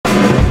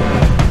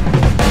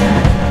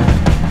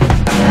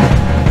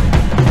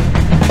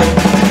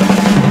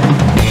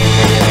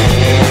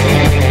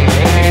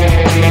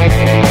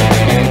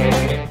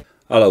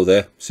Hello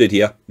there, Sid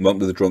here, and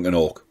welcome to the Drunken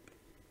Ork.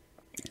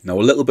 Now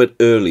a little bit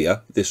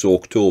earlier this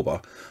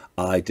October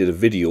I did a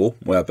video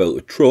where I built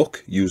a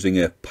truck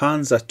using a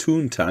Panzer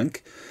II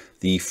tank,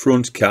 the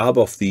front cab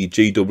off the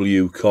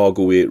GW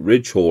Cargo 8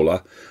 ridge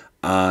hauler,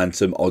 and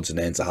some odds and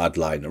ends I had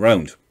lying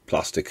around.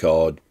 Plastic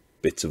card,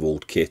 bits of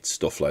old kit,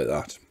 stuff like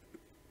that.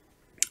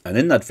 And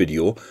in that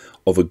video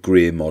of a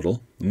grey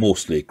model,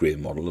 mostly a grey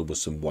model, there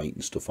was some white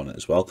and stuff on it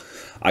as well,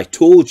 I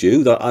told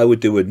you that I would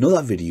do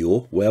another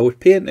video where I would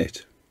paint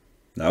it.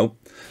 Now,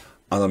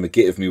 and I'm a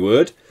git of my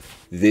word,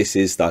 this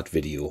is that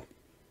video.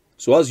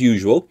 So as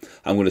usual,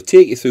 I'm going to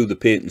take you through the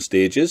painting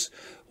stages,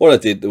 what I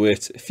did to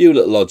it, a few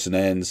little odds and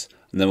ends,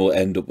 and then we'll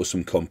end up with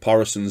some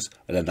comparisons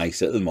and a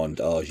nice little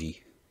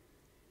montage.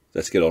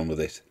 Let's get on with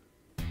it.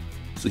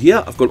 So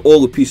here I've got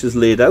all the pieces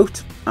laid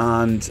out,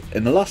 and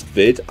in the last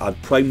vid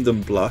I'd primed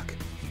them black,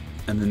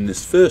 and in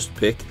this first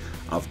pick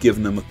I've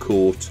given them a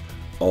coat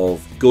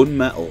of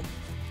gunmetal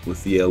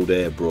with the old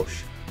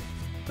airbrush.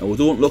 Now we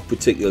don't look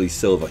particularly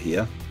silver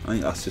here, I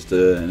think that's just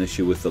an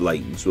issue with the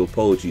lighting, so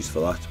apologies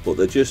for that, but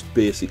they're just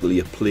basically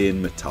a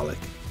plain metallic.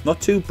 Not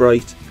too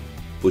bright,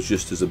 but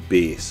just as a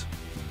base.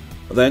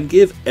 I then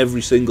give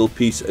every single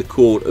piece a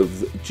coat of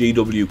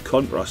GW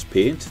contrast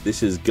paint.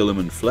 This is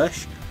Gilliman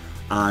Flesh,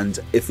 and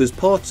if there's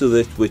parts of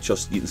it which you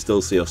can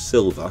still see are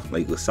silver,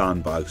 like the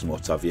sandbags and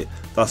what have you,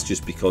 that's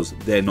just because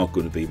they're not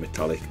going to be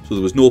metallic. So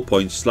there was no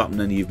point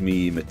slapping any of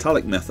me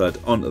metallic method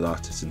onto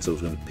that, since I was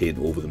going to paint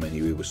over them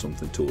anyway with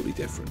something totally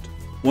different.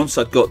 Once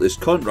I'd got this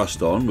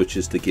contrast on, which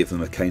is to give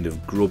them a kind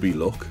of grubby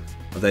look,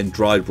 I then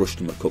dry brushed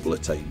them a couple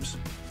of times.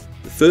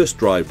 The first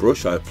dry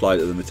brush I applied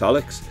to the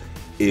metallics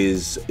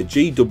is a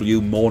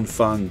GW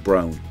Mornfang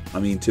brown. I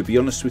mean, to be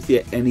honest with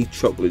you, any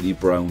chocolatey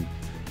brown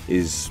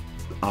is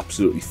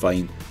absolutely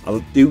fine. I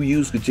do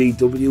use the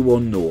GW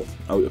one though,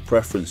 out of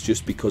preference,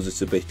 just because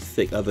it's a bit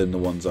thicker than the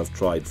ones I've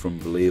tried from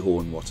Vallejo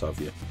and what have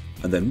you.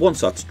 And then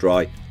once that's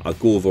dry, I'll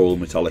go over all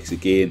the metallics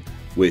again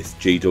with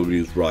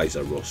GW's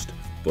Riser Rust.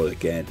 But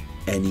again,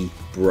 any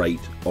bright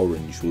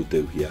orange will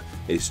do here.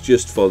 It's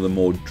just for the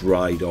more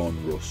dried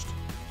on rust.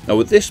 Now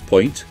at this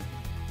point,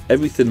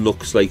 everything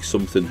looks like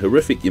something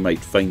horrific you might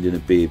find in a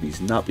baby's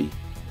nappy,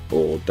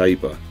 or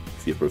diaper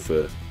if you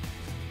prefer.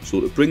 So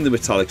to bring the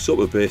metallics up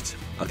a bit,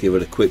 I'll give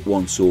it a quick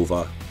once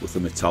over with a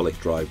metallic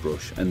dry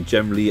brush, and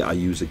generally I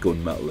use a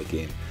gunmetal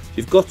again. If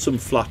you've got some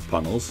flat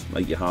panels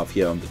like you have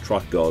here on the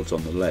track guards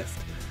on the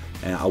left,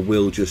 I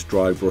will just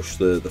dry brush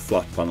the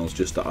flat panels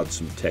just to add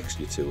some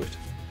texture to it.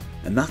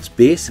 And that's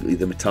basically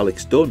the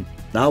metallics done.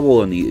 Now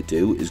all I need to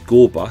do is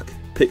go back,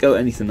 pick out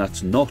anything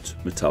that's not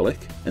metallic,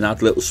 and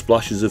add little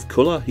splashes of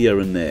colour here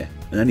and there.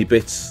 And any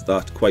bits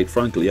that, quite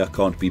frankly, I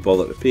can't be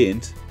bothered to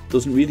paint,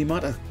 doesn't really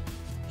matter.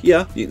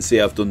 Here you can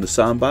see I've done the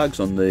sandbags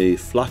on the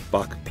flat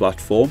back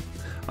platform,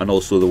 and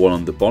also the one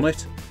on the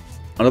bonnet.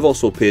 And I've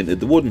also painted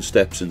the wooden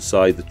steps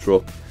inside the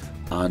truck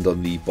and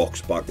on the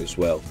box back as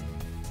well.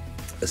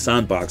 The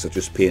sandbags I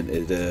just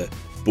painted a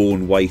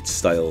bone white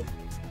style,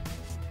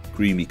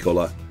 creamy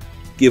colour.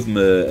 Give them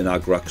an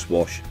Agrax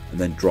wash, and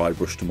then dry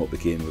brushed them up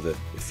again with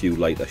a few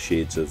lighter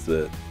shades of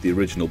the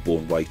original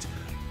bone white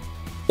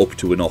up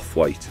to an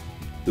off-white.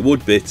 The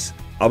wood bits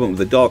I went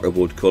with a darker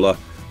wood colour,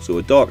 so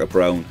a darker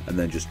brown, and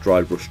then just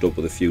dry brushed up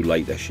with a few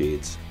lighter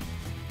shades.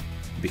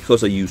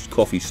 Because I used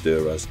coffee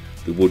stirrers,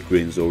 the wood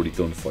grain's already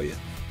done for you.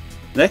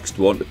 Next,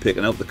 we're on to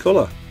picking out the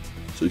colour.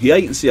 So here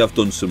you can see I've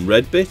done some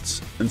red bits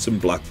and some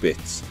black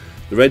bits.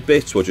 The red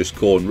bits were just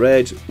corn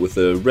red with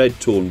a red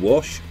tone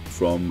wash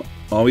from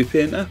Army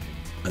Painter.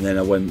 And then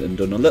I went and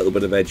done a little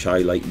bit of edge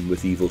highlighting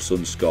with Evil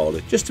Sun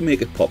Scarlet, just to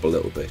make it pop a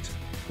little bit.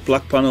 The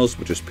black panels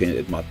were just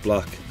painted matte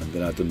black, and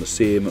then I've done the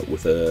same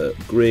with a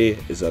grey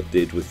as I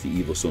did with the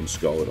Evil Sun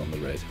Scarlet on the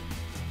red.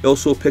 I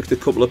also picked a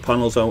couple of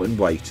panels out in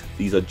white.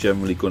 These are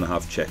generally going to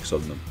have checks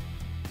on them.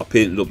 I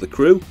painted up the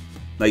crew,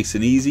 nice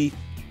and easy.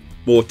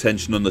 More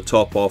tension on the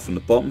top half and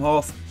the bottom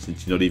half,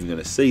 since you're not even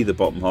going to see the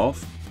bottom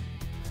half.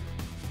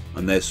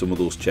 And there's some of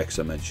those checks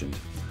I mentioned.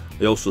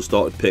 I also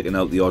started picking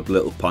out the odd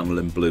little panel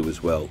in blue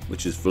as well,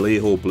 which is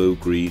Vallejo blue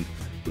green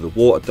with a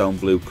watered down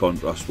blue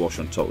contrast wash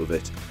on top of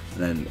it,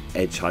 and then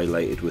edge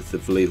highlighted with the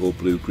Vallejo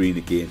blue green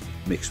again,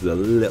 mixed with a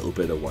little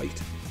bit of white.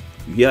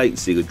 From here you can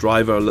see the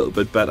driver a little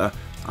bit better,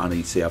 and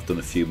you can see I've done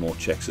a few more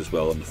checks as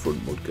well on the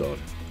front mudguard.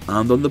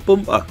 And on the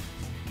bumper,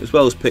 as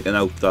well as picking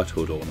out that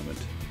hood ornament.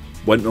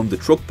 Went around the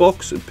truck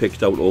box and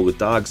picked out all the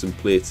dags and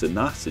plates and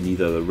that in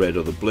either the red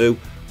or the blue,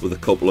 with a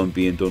couple on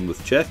being done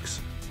with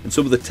checks. And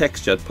some of the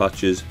textured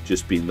patches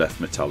just being left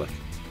metallic.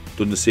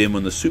 Done the same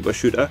on the super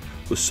shooter,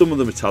 with some of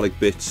the metallic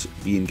bits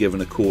being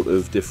given a coat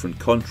of different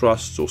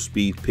contrasts or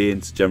speed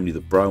paints, generally the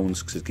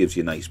browns, because it gives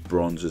you nice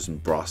bronzes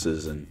and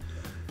brasses and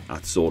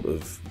that sort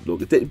of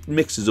look. It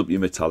mixes up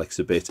your metallics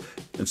a bit,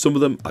 and some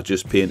of them I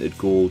just painted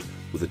gold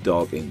with a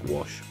dark ink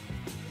wash.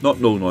 Not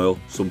known oil,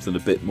 something a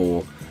bit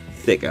more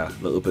thicker,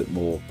 a little bit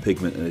more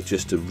pigment in it,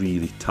 just to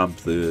really tamp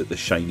the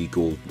shiny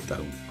gold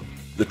down.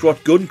 The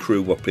Trot gun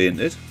crew were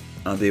painted,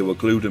 and they were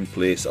glued in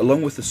place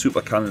along with the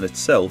Supa Kannon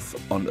itself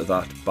onto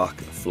that back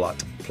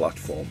flat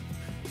platform.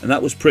 And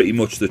that was pretty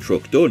much the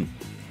truck done.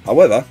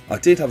 However, I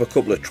did have a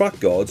couple of track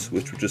guards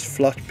which were just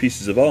flat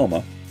pieces of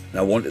armour, and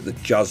I wanted to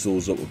jazz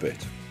those up a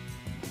bit.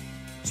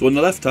 So on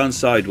the left hand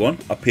side one,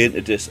 I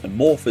painted this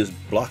amorphous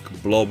black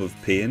blob of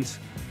paint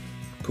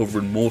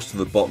covering most of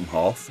the bottom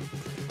half.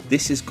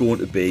 This is going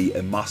to be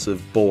a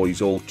massive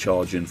boys all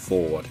charging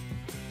forward.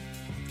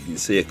 You can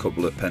see a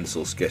couple of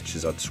pencil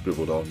sketches I'd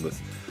scribbled on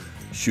with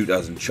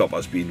shooters and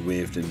choppers being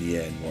waved in the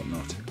air and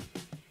whatnot.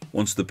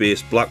 Once the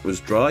base black was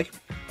dry,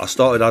 I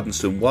started adding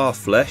some Waaagh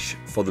flesh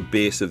for the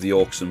base of the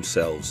orcs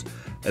themselves,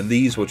 and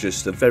these were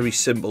just a very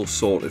simple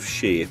sort of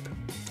shape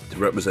to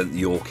represent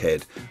the orc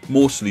head.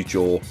 Mostly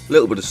jaw, a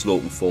little bit of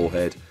sloping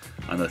forehead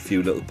and a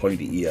few little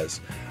pointy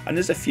ears, and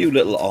there's a few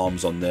little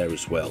arms on there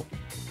as well.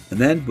 And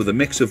then with a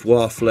mix of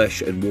Waaagh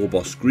flesh and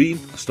warboss green,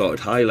 I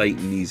started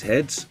highlighting these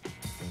heads,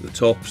 the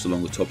tops,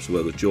 along the tops of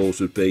where the jaws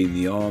would be and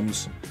the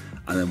arms.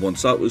 And then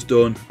once that was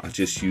done, I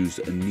just used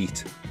a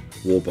neat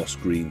warboss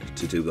green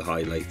to do the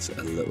highlights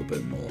a little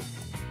bit more.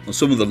 On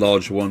some of the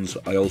larger ones,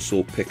 I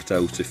also picked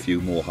out a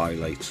few more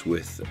highlights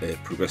with a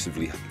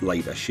progressively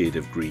lighter shade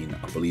of green.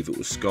 I believe it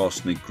was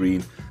Scarsnake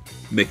green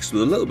mixed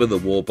with a little bit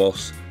of the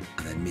warboss,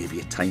 and then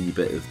maybe a tiny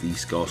bit of the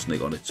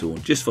Scarsnake on its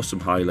own, just for some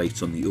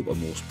highlights on the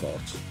uppermost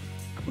parts.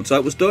 Once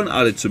that was done,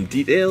 I added some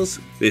details,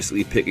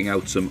 basically picking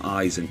out some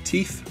eyes and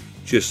teeth,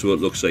 just so it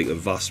looks like a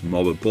vast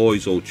mob of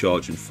boys all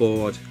charging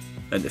forward.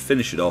 And to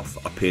finish it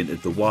off, I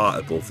painted the Waaagh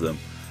above them,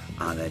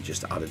 and then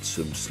just added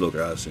some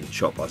sluggers and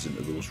choppers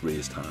into those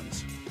raised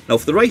hands. Now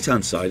for the right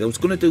hand side, I was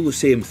going to do the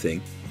same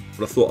thing,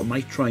 but I thought I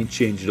might try and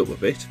change it up a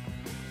bit.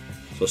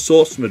 So I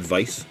sought some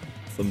advice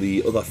from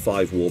the other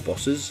 5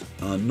 warbosses,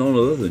 and none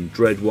other than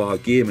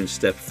Tracked Gaming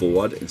stepped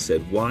forward and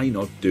said, why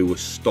not do a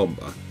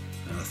stomper?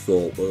 And I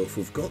thought, well, if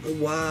we've got the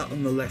Waaagh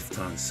on the left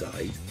hand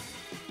side,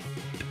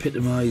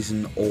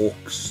 epitomising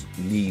orcs'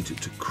 need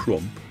to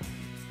crump,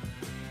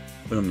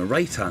 and on the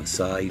right hand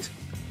side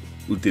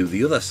we'll do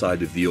the other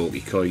side of the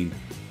orky coin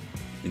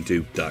and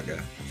do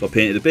dagger. So I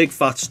painted a big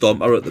fat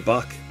stomper at the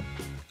back,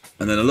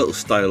 and then a little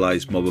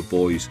stylised mob of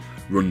boys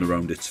running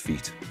around its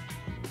feet.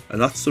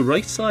 And that's the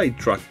right side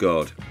track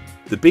guard.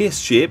 The base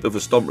shape of the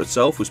stomper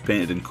itself was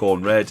painted in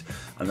corn red,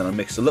 and then I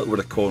mixed a little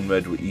bit of corn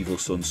red with Evil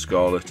Sun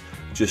Scarlet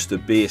just to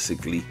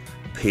basically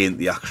paint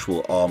the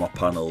actual armour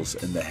panels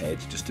in the head,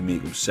 just to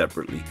make them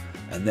separately,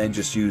 and then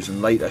just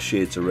using lighter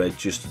shades of red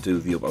just to do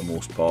the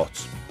uppermost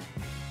parts.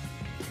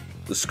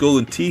 The skull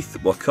and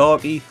teeth were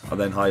khaki. I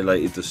then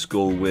highlighted the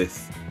skull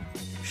with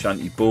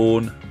Shanty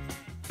Bone,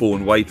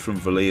 Bone White from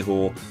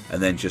Vallejo,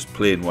 and then just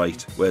plain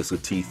white, whereas the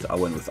teeth I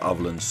went with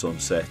Avalon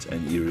Sunset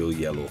and Aerial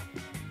Yellow.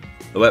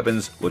 The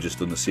weapons were just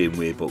done the same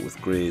way but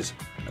with greys,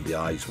 and the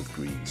eyes with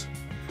greens.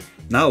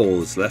 Now all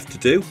that's left to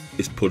do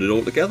is put it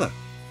all together.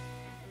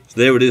 So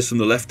there it is from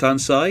the left hand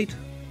side,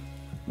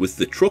 with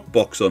the truck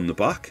box on the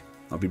back.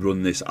 I'll be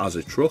running this as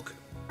a truck.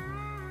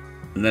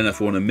 And then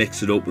if I want to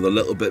mix it up with a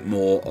little bit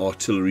more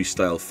artillery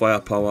style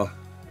firepower,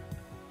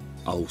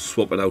 I'll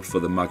swap it out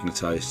for the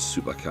magnetised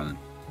Supa Kannon.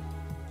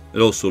 It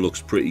also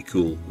looks pretty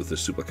cool with the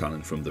Supa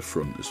Kannon from the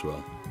front as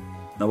well.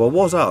 Now I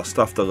was asked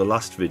after the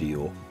last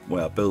video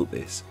where I built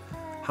this,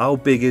 how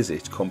big is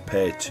it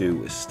compared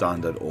to a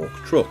standard orc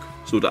truck?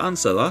 So to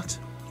answer that,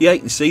 here you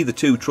can see the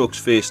 2 trucks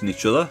facing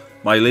each other,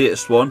 my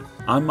latest one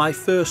and my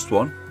first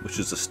one, which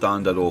is a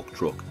standard orc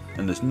truck,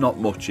 and there's not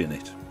much in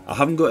it. I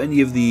haven't got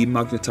any of the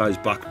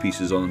magnetised back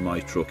pieces on my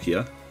truck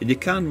here, and you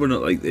can run it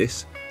like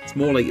this. It's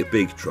more like a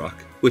big truck,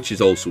 which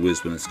it also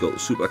is when it's got the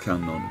Supa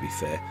Kannon on, to be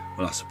fair,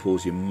 and I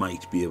suppose you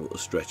might be able to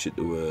stretch it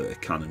to a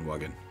cannon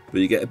wagon.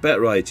 But you get a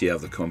better idea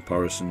of the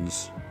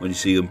comparisons when you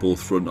see them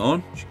both front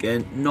on.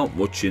 Again, not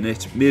much in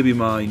it. Maybe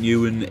my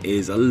new one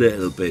is a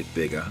little bit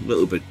bigger, a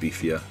little bit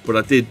beefier, but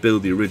I did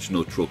build the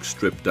original truck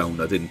stripped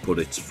down. I didn't put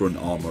its front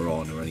armour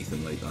on or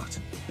anything like that.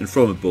 And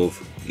from above,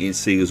 you can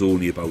see there's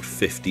only about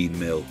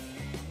 15mm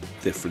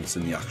difference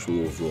in the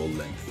actual overall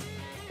length,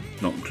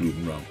 not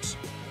including rounds.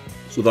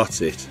 So that's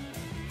it.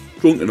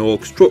 Drunken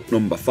Orcs truck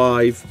number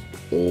 5,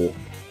 or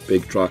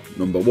big track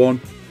number 1,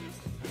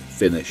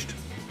 finished.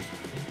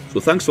 So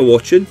thanks for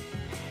watching.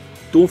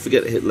 Don't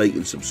forget to hit like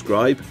and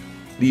subscribe,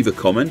 leave a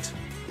comment,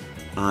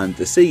 and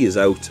to see us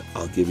out,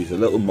 I'll give you a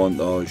little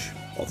montage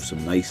of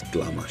some nice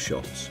glamour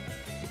shots.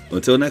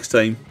 Until next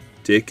time,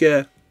 take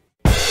care.